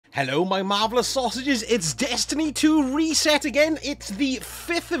Hello, my marvellous sausages. It's Destiny 2 Reset again. It's the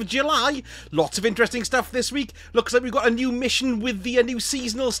 5th of July. Lots of interesting stuff this week. Looks like we've got a new mission with the new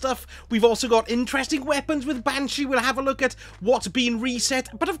seasonal stuff. We've also got interesting weapons with Banshee. We'll have a look at what's been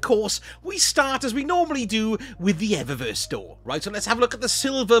reset. But of course, we start as we normally do with the Eververse store. Right, so let's have a look at the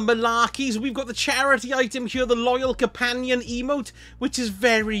silver malarkeys. We've got the charity item here, the Loyal Companion emote, which is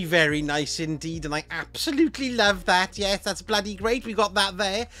very, very nice indeed. And I absolutely love that. Yes, that's bloody great. We got that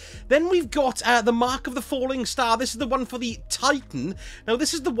there. Then we've got the Mark of the Falling Star. This is the one for the Titan. Now,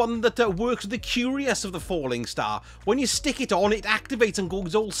 this is the one that works with the Curious of the Falling Star. When you stick it on, it activates and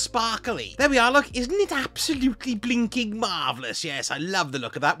goes all sparkly. There we are, look. Isn't it absolutely blinking marvellous? Yes, I love the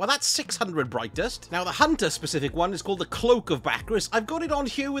look of that. Well, that's 600 Bright Dust. Now, the Hunter-specific one is called the Cloak of Bacchus. I've got it on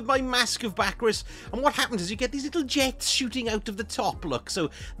here with my Mask of Bacchus. And what happens is you get these little jets shooting out of the top, look.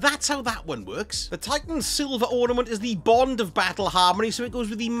 So that's how that one works. The Titan's silver ornament is the Bond of Battle Harmony, so it goes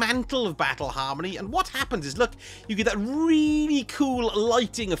with the Mantle of Battle Harmony. And what happens is, look, you get that really cool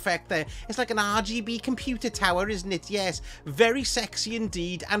lighting effect there. It's like an RGB computer tower, isn't it? Yes, very sexy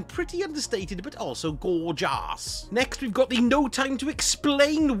indeed, and pretty understated, but also gorgeous. Next, we've got the No Time to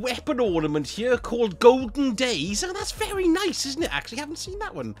Explain weapon ornament here called Golden Days. And that's very nice, isn't it? Actually, I haven't seen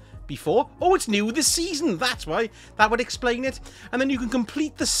that one before. Oh, it's new this season. That's why. That would explain it. And then you can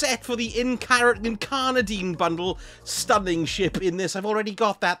complete the set for the Incarnadine bundle. Stunning ship in this. I've already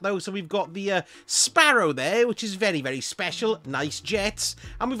got that though. So we've got the Sparrow there, which is very, very special. Nice jets.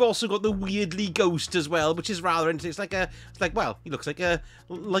 And we've also got the Weirdly Ghost as well, which is rather interesting. It's like, well, he looks like a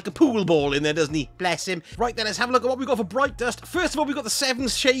pool ball in there, doesn't he? Bless him. Right then, let's have a look at what we've got for Bright Dust. First of all, we've got the Seven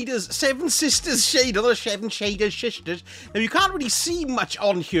Sisters shader. The Seven Shaders sisters. Now, you can't really see much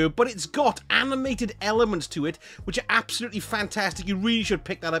on here, but it's got animated elements to it, which are absolutely fantastic. You really should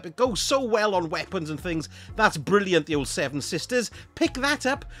pick that up. It goes so well on weapons and things. That's brilliant, the old Seven Sisters. Pick that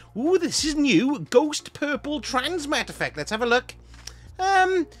up. Ooh, this is new. Ghost Purple Transmat effect. Let's have a look.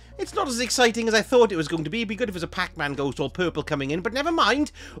 It's not as exciting as I thought it was going to be. It'd be good if it was a Pac-Man ghost all purple coming in, but never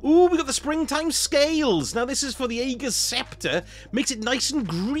mind. Ooh, we got the Springtime Scales. Now, this is for the Aegis Scepter. Makes it nice and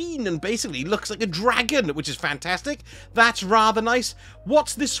green and basically looks like a dragon, which is fantastic. That's rather nice.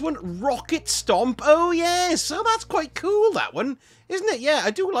 What's this one? Rocket Stomp. Oh, yes. Oh, that's quite cool, that one. Isn't it? Yeah,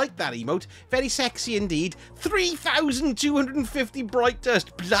 I do like that emote. Very sexy indeed. 3,250 Bright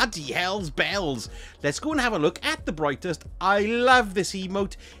Dust. Bloody hell's bells. Let's go and have a look at the Bright Dust. I love this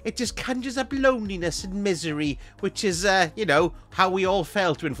emote. It just conjures up loneliness and misery, which is, you know, how we all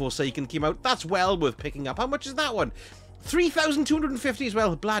felt when Forsaken came out. That's well worth picking up. How much is that one? 3,250 as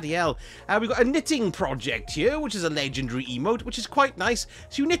well. Bloody hell. We've got a knitting project here, which is a legendary emote, which is quite nice.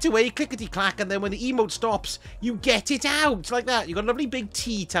 So you knit away, clickety-clack, and then when the emote stops, you get it out like that. You've got a lovely big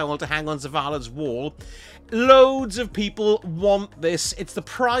tea towel to hang on Zavala's wall. Loads of people want this. It's the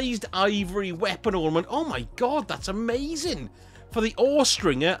prized ivory weapon ornament. Oh my god, that's amazing. For the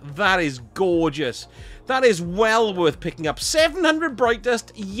Oarstringer, that is gorgeous. That is well worth picking up. 700 Bright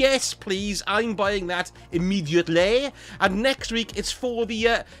Dust. Yes, please. I'm buying that immediately. And next week, it's for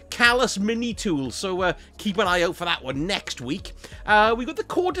the Callus Mini Tool. So keep an eye out for that one next week. We've got the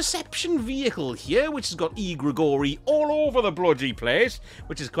Core Deception vehicle here, which has got E. Gregory all over the bloody place,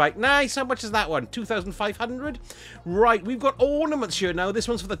 which is quite nice. How much is that one? 2,500? Right, we've got ornaments here now. This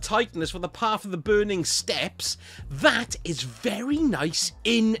one's for the Titan. This for the Path of the Burning Steps. That is very nice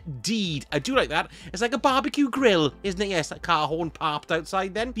indeed. I do like that. It's like a barbecue grill, isn't it? Yes, that car horn parked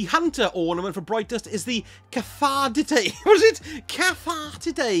outside then. The Hunter ornament for Bright Dust is the Cathartidae. What is it?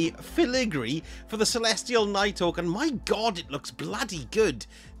 Cathartidae filigree for the Celestial Nighthawk. And my god, it looks bloody good,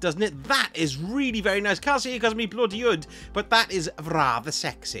 doesn't it? That is really very nice. Can't see it because of me bloody hood, but that is rather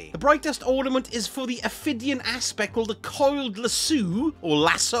sexy. The Bright Dust ornament is for the Ophidian aspect called the Coiled Lasso, or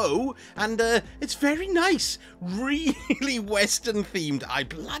Lasso, and it's very nice. Really Western themed. I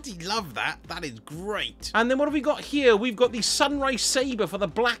bloody love that. That is great. And then what have we got here? We've got the Sunrise Saber for the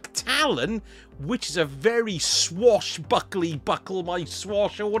Black Talon, which is a very swashbuckly buckle my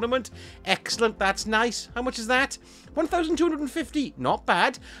swash ornament. Excellent. That's nice. How much is that? 1,250. Not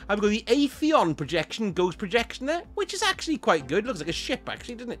bad. I've got the Atheon projection, ghost projection there, which is actually quite good. Looks like a ship,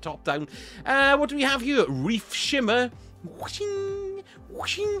 actually, doesn't it? Top down. What do we have here? Reef Shimmer. Whooshing,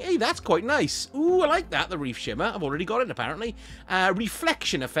 whooshing. Hey, that's quite nice. Ooh, I like that, the Reef Shimmer. I've already got it, apparently.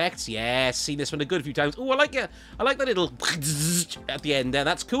 Reflection effects. Yes, seen this one a good few times. Ooh, I like it. I like that little at the end there.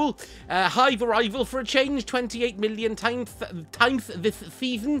 That's cool. Hive Arrival for a change. 28 million times this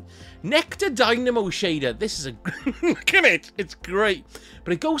season. Nectar Dynamo shader. This is a... Look at it. It's great.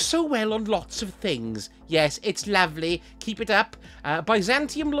 But it goes so well on lots of things. Yes, it's lovely. Keep it up.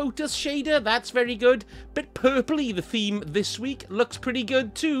 Byzantium Lotus shader. That's very good. Bit purpley, the theme theme this week. Looks pretty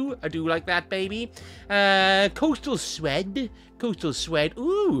good too. I do like that, baby. Coastal Swed. Coastal Swed.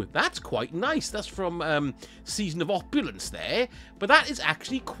 Ooh, that's quite nice. That's from Season of Opulence there. But that is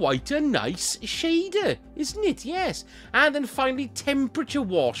actually quite a nice shader, isn't it? Yes. And then finally, Temperature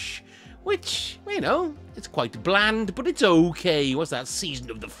Wash. Which, you know, it's quite bland, but it's okay. What's that? Season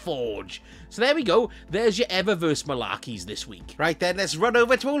of the Forge. So there we go. There's your Eververse malarkeys this week. Right then, let's run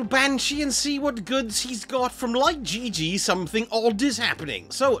over to old Banshee and see what goods he's got. From like GG, something odd is happening.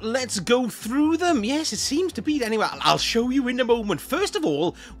 So let's go through them. Yes, it seems to be. Anyway, I'll show you in a moment. First of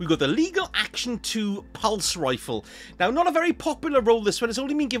all, we've got the Legal Action 2 Pulse Rifle. Now, not a very popular roll, this one. It's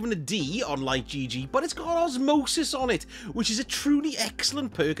only been given a D on like GG, but it's got Osmosis on it, which is a truly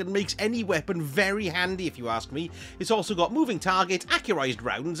excellent perk and makes any weapon very handy, if you ask me. It's also got Moving Target, Accurized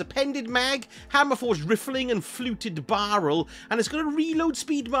Rounds, Appended Mag, Hammerforged Riffling and Fluted Barrel, and it's got a Reload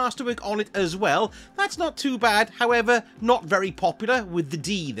Speed Masterwork on it as well. That's not too bad, however, not very popular with the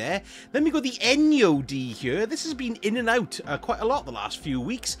D there. Then we got the Enyo D here. This has been in and out quite a lot the last few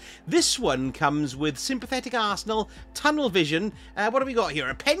weeks. This one comes with Sympathetic Arsenal, Tunnel Vision, what have we got here?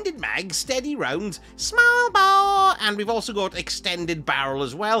 Appended Mag, Steady Rounds, Small Bore, and we've also got Extended Barrel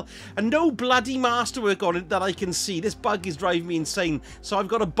as well, and no bloody Masterwork on it that I can see. This bug is driving me insane, so I've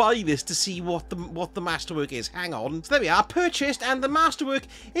got to buy this to see what the Masterwork is. Hang on. So there we are, purchased, and the Masterwork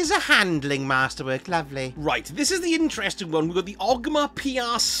is a Handling Masterwork. Lovely. Right, this is the interesting one. We've got the Ogma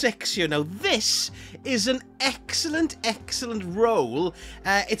PR6 here. Now, this is an excellent roll.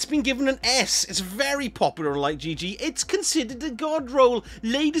 It's been given an S. It's very popular like GG. It's considered a god roll.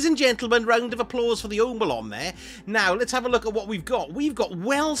 Ladies and gentlemen, round of applause for the Omal on there. Now, let's have a look at what we've got. We've got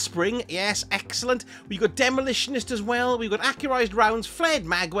Wellspring. Yes, excellent. We've got Demolitionist as well. We've got Accurized Rounds, Flared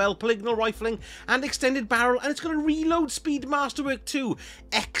Magwell, Polygonal Rifling, and Extended Barrel, and it's got a Reload Speed Masterwork too.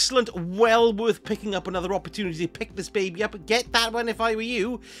 Excellent. Well worth picking up. Another opportunity to pick this baby up. Get that one if I were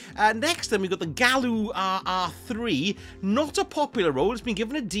you. Next then, we've got the Galu RR3. Not a popular roll. It's been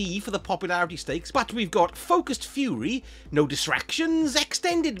given a D for the popularity stakes, but we've got Focused Fury, No Distractions,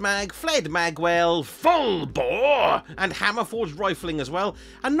 Extended Mag, Fled Magwell, Full Bore, and Hammerforged Rifling as well.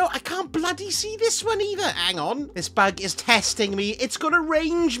 And no, I can't bloody see this one either. Hang on. This bug is testing me. It's got a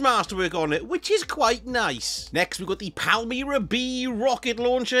range masterwork on it, which is quite nice. Next, we've got the Palmyra B rocket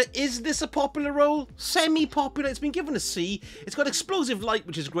launcher. Is this a popular roll? Semi-popular. It's been given a C. It's got Explosive Light,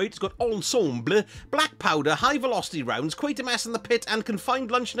 which is great. It's got Ensemble, Black Powder, High Velocity Rounds, Quatermass in the Pit, and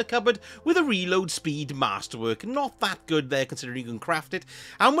Confined Lunch in a Cupboard with a Reload Speed Masterwork. Not that good there, considering you can craft it.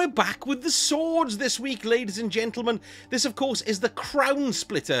 And we're back with the swords this week, ladies and gentlemen. This, of course, is the Crown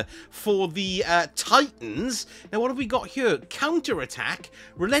Splitter for the Titans. Now, what have we got here? Counterattack,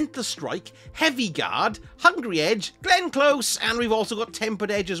 Relentless Strike, Heavy Guard, Hungry Edge, Glen Close, and we've also got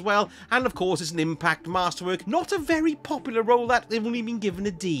Tempered Edge as well. And, of course, it's an Impact Masterwork. Not a very popular roll that. They've only been given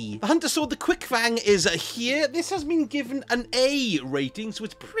a D. The Hunter Sword, the Quick Fang, is here. This has been given an A rating, so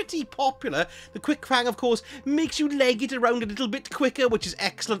it's pretty popular. The Quick Fang, of course, makes you leg it around a little bit quicker, which is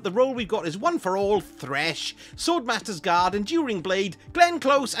excellent. The roll we've got is One for All, Thresh, Swordmaster's Guard, Enduring Blade, Glen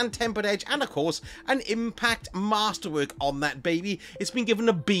Close, and Tempered Edge, and, of course, an Impact Masterwork on that baby. It's been given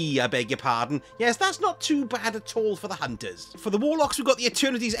a B, I beg your pardon. Yes, that's not too bad at all for the Hunters. For the Warlocks, we've got the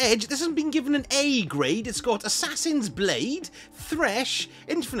Eternity's Edge. This has been given an A grade. It's got Assassin's Blade, Thresh,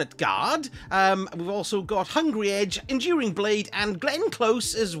 Infinite Guard. We've also got Hungry Edge, Enduring Blade, and Glen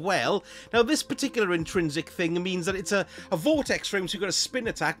Close as well. Now, this particular intrinsic thing means that it's a vortex frame, so you've got a spin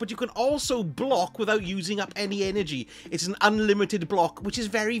attack, but you can also block without using up any energy. It's an unlimited block, which is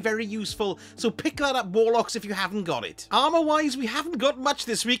very, very useful. So pick that up, Warlocks, if you haven't got it. Armor-wise, we haven't got much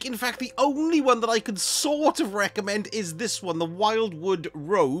this week. In fact, the only one that I could sort of recommend is this one, the Wildwood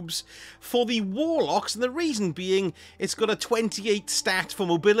Robes for the Warlocks, and the reason being it's got a 28 stat for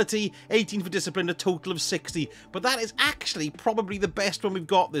mobility, 18 for discipline, a total of 60. But that is actually probably the best one we've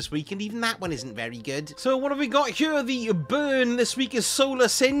got this week, and even that one isn't very good. So what have we got here? The Burn this week is Solar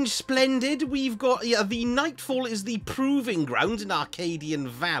Singe, splendid. We've got, the Nightfall is the Proving Ground in Arcadian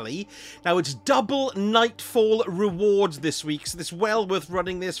Valley. Now, it's double Nightfall rewards this week, so it's well worth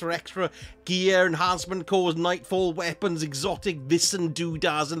running this for extra gear, enhancement cores, Nightfall weapons, exotic this and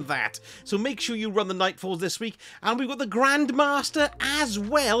doodads and that. So make sure you run the Nightfalls this week. And we've got the Grandmaster as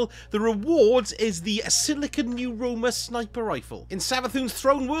well. The rewards is the Silicon Neuroma Sniper Rifle. In Savathun's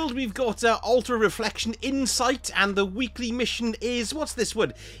Throneworld, we've got Ultra Reflection Insight, and the weekly mission is, what's this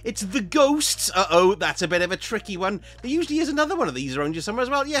one? It's the Ghosts. Uh-oh, that's a bit of a tricky one. There usually is another one of these around you somewhere as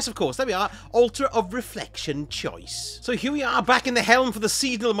well. Yes, of course, there we are. Ultra of Reflection Choice. So here we are back in the helm for the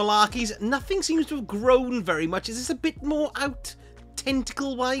seasonal malarkeys. Nothing seems to have grown very much. Is this a bit more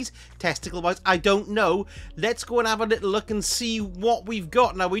tentacle-wise? Testicle-wise? I don't know. Let's go and have a little look and see what we've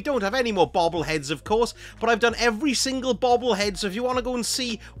got. Now, we don't have any more bobbleheads, of course, but I've done every single bobblehead, so if you want to go and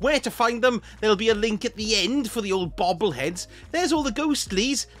see where to find them, there'll be a link at the end for the old bobbleheads. There's all the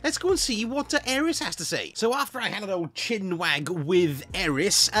ghostlies. Let's go and see what Eris has to say. So after I had an old chin wag with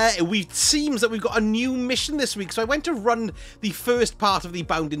Eris, it seems that we've got a new mission this week. So I went to run the first part of the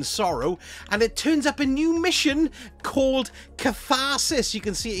Bound in Sorrow, and it turns up a new mission called Cartharsis. You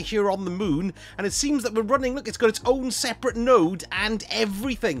can see it here on the moon, and it seems that we're running, look, it's got its own separate node and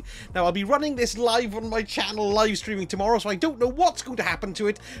everything. Now, I'll be running this live on my channel, live streaming tomorrow, so I don't know what's going to happen to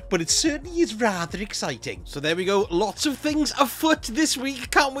it, but it certainly is rather exciting. So there we go, lots of things afoot this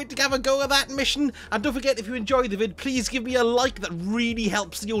week. Can't wait to have a go at that mission. And don't forget, if you enjoy the vid, please give me a like. That really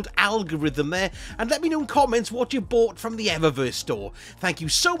helps the old algorithm there, and let me know in comments what you bought from the Eververse store. Thank you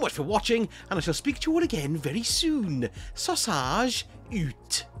so much for watching, and I shall speak to you all again very soon. Sausage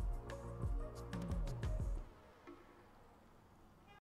out.